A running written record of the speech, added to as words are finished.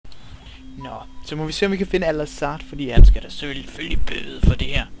Nå, så må vi se om vi kan finde alle fordi han skal da selvfølgelig bøde for det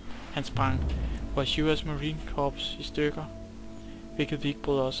her. Han sprang vores US Marine Corps i stykker, hvilket vi ikke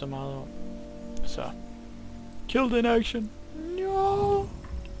bryder os så meget om. Så killed in action. No.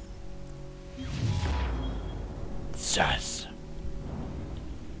 Sus.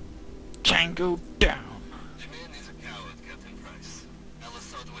 Tango down.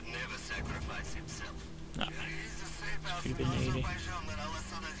 No.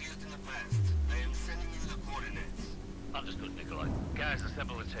 Understood, Nikolai. Guys,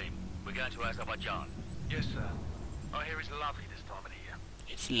 assemble the team. We're going to Azerbaijan. Yes, sir. I hear it's lovely this time of the year.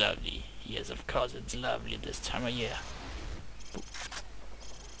 It's lovely. Yes, of course it's lovely this time of year.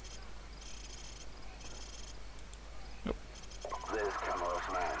 Nope. There's Kamarov's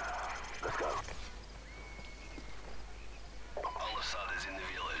man. Let's go. Al-Assad is in the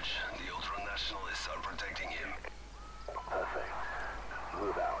village. The ultra-nationalists are protecting him. Perfect.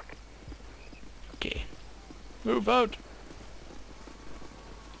 Move out. Okay. Move out.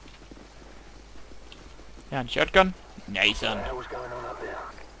 Jeg har en shotgun. Nice on.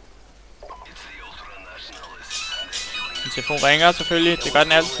 Min telefon ringer selvfølgelig. Det gør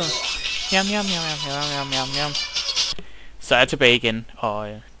den altid. Jam, jam, jam, jam, jam, jam, jam. Så er jeg tilbage igen. Og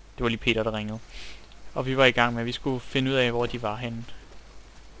det var lige Peter, der ringede. Og vi var i gang med, at vi skulle finde ud af, hvor de var henne.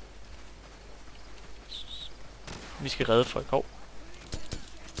 Vi skal redde folk. Hov.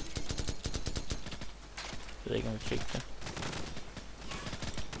 Jeg ved ikke, om vi fik det.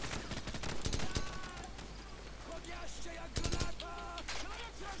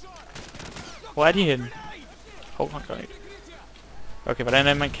 Hvor er de henne? Hov, han gør ikke. Okay, hvordan er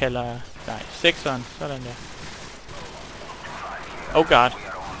det, man kalder... Nej, sekseren. Sådan der. Oh god.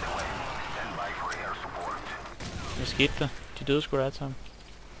 Hvad skete der? De døde sgu da alle sammen.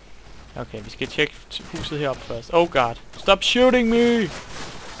 Okay, vi skal tjekke huset heroppe først. Oh god. Stop shooting me!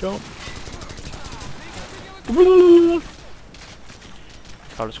 Don't. Jeg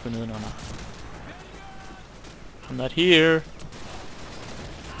kravler sgu nedenunder. I'm not here.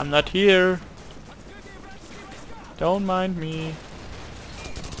 I'm not here. Don't mind me.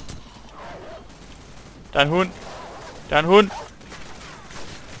 Der er en hund. Der er en hund.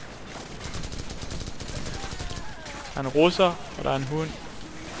 Der er en russer, og der er en hund.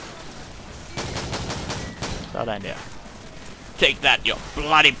 Sådan der. Take that, you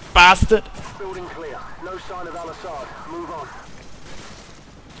bloody bastard! Building clear. No sign of Al-Assad. Move on.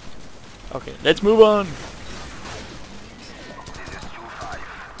 Okay, let's move on.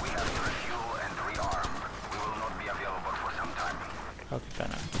 Okay, fair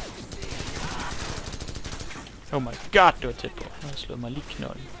nok. Oh my god, det var tæt på. Nu har jeg slået mig lige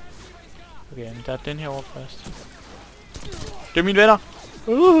knolden. Okay, men der er den her over først. Det er mine venner!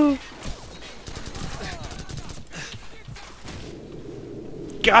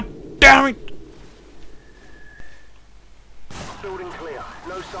 God damn it! Building clear.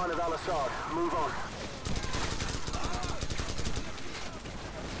 No sign of Al-Assad. Move on.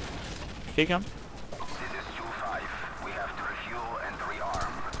 Fik ham.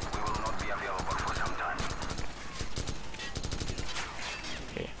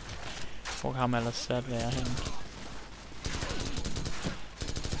 Hvor kan ham ellers sat være henne?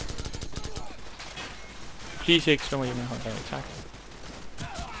 Please ikke slå mig hjemme i håndbag, tak.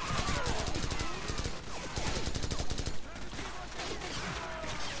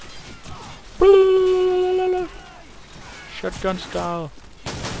 Shotgun style.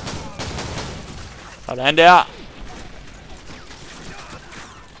 Sådan der.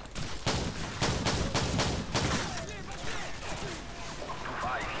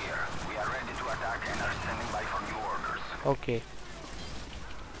 Okay.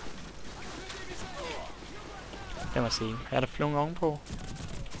 Lad mig se. Er der flung ovenpå?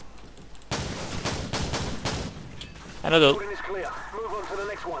 Han er død.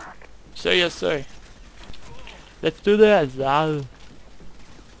 Seriously. Let's do this.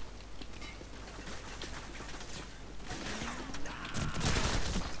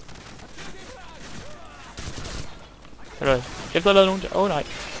 Eller efterlader nogen der. Oh nej.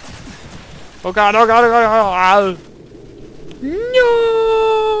 Oh god, oh god, oh god, oh god.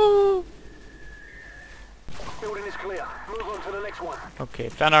 No! Okay,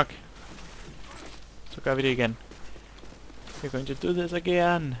 fair nok. Så gør vi det igen. We're going to do this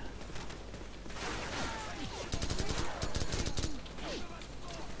again.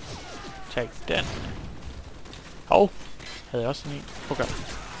 Tag den. Hov. Havde jeg også sådan en? Okay.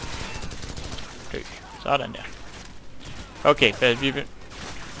 Okay, sådan der. Okay, vi vil...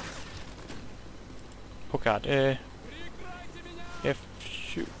 Oh god,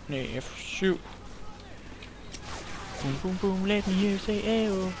 F7, nej, F7. Boom, boom, boom, let me hear say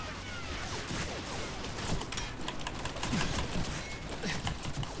ayo.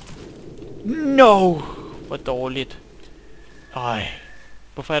 No! Hvor dårligt. Ej.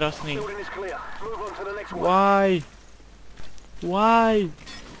 Hvorfor er der også sådan en? Building is clear. Move on to the next one. Why? Why?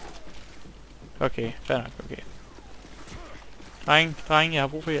 Okay, fair nok, okay. Dreng, jeg har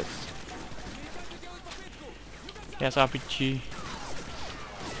brug for hjælp. Jeres RPG.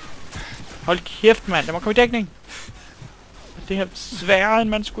 Hold kæft, mand. Der må komme i dækning. Det her sværere, end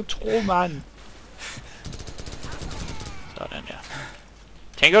man skulle tro, mand. Sådan der.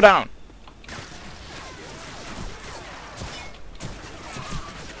 Tango down.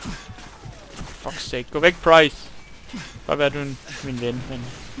 Fuck's sake. Gå væk, Price. Bare vær du min ven, men...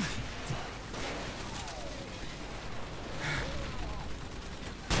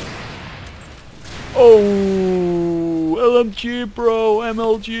 Oh, LMG, bro.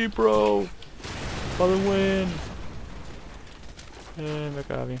 MLG, bro. For the win. Hvad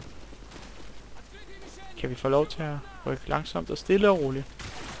gør vi? Kan vi få lov til at rykke langsomt og stille og roligt?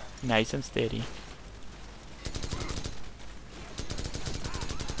 Nice and steady.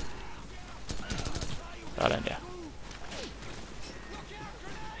 Sådan der.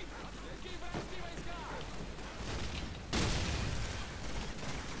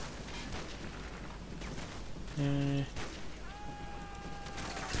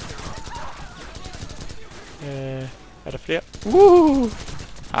 Er der flere?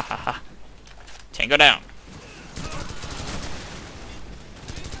 Hahaha. Tango down.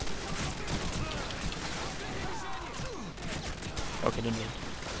 Okay, det er med.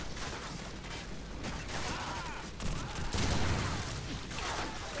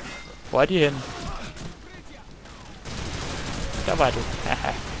 Hvor er de henne? Der var du.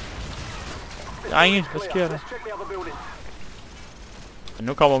 Haha. Drenge, hvad sker der? Og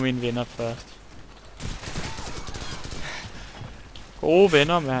nu kommer mine venner først. Gode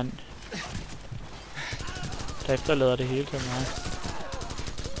venner, mand. Der efterlader det hele til mig.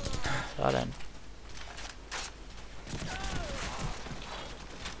 Sådan.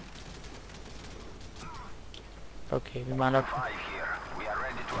 Okay, vi mangler...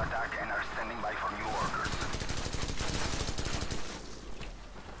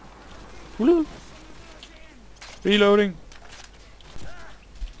 Reloading.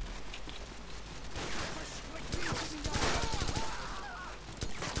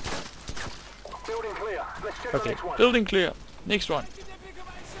 Okay, building clear. Next one.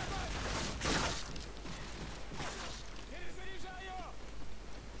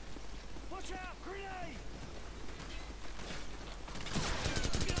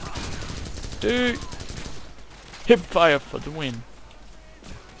 Dude. Hip fire for the win.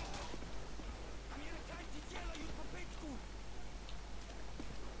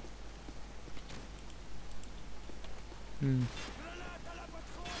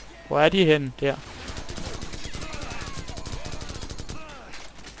 Hvor er de henne? Der.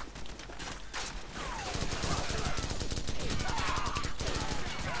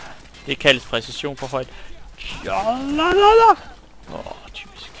 Det kaldes præcision for højt.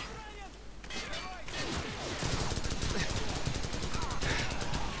 Typisk.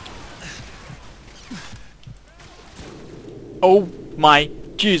 Oh my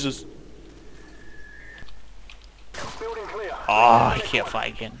Jesus. Herfra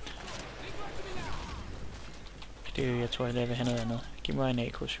igen. Det, jeg tror, jeg vil have noget andet. Giv mig en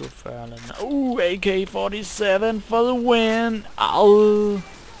AK-47 eller noget. AK-47 for the win. Au.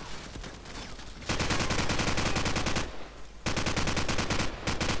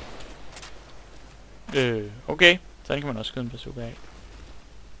 Okay. Sådan kan man også skyde en bazooka af.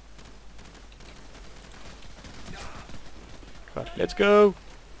 Godt, let's go.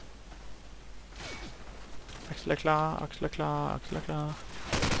 Axel er klar, Axel er klar, Axel er klar.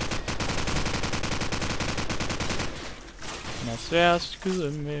 Den er svær at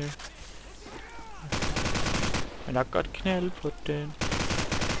skyde med. Men der er godt knald på den.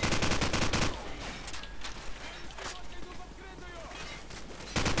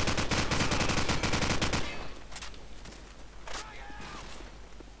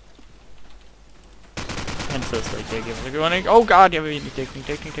 Han sidder stadig dækket, men det gjorde han ikke. Oh god, jeg vil ind i dækning.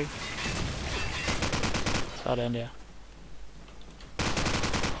 Sådan der.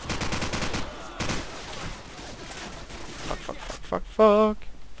 Fuck.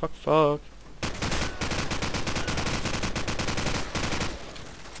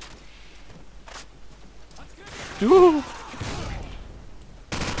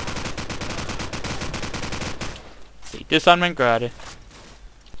 Se, det er sådan man gør det.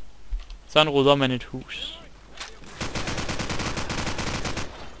 Sådan rydder man et hus.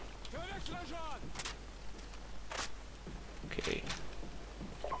 Okay.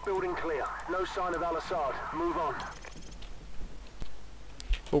 Building clear. No sign of alle, sammen. Move on.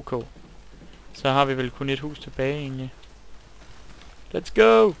 Okay.